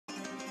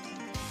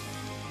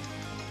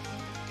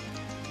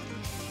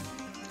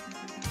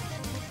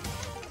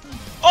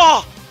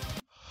Oh!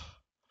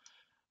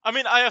 I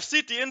mean, I have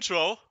seen the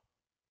intro.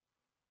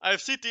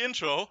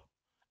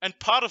 And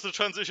part of the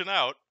transition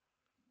out.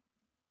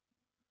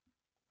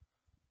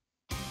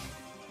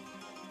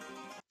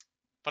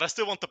 But I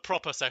still want the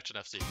proper Section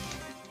FC.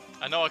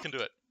 I know I can do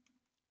it.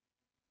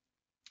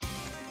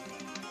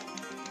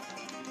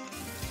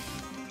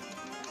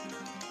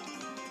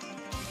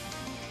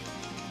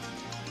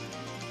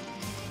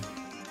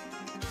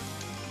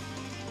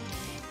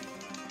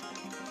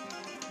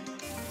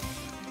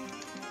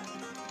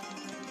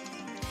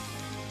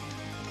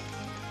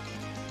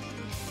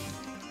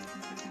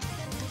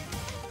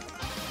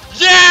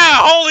 Yeah!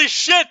 Holy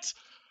shit!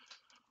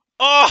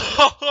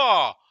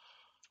 Oh!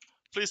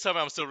 Please tell me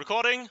I'm still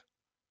recording.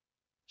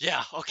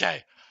 Yeah,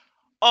 okay.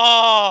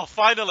 Oh,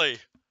 finally!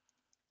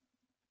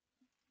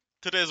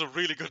 Today is a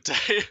really good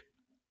day.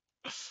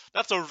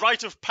 That's a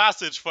rite of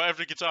passage for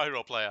every Guitar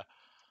Hero player.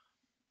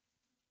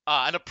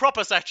 And a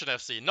proper Section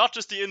FC. Not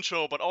just the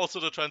intro, but also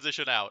the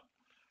transition out.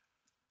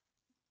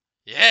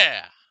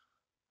 Yeah!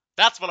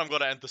 That's what I'm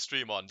gonna end the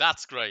stream on.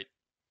 That's great.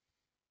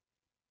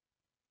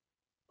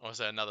 Or is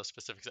there another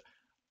specific...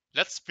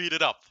 Let's speed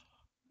it up.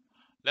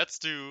 Let's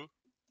do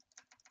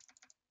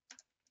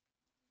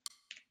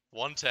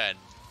 110.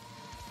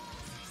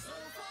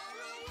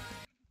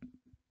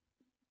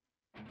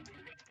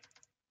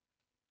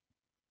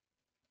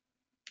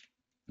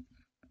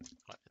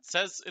 Right. It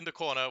says in the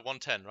corner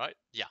 110, right?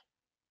 Yeah.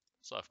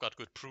 So I've got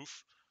good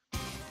proof.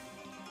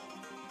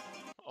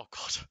 Oh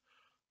god.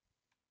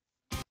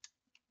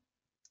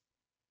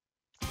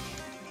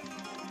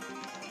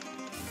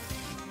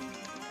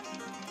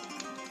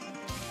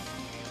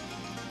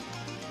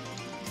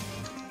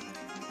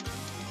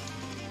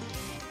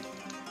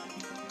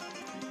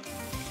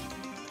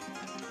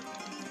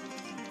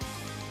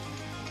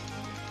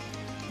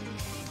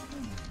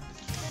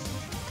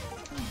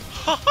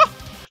 Haha!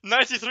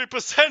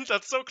 93%,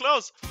 that's so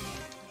close!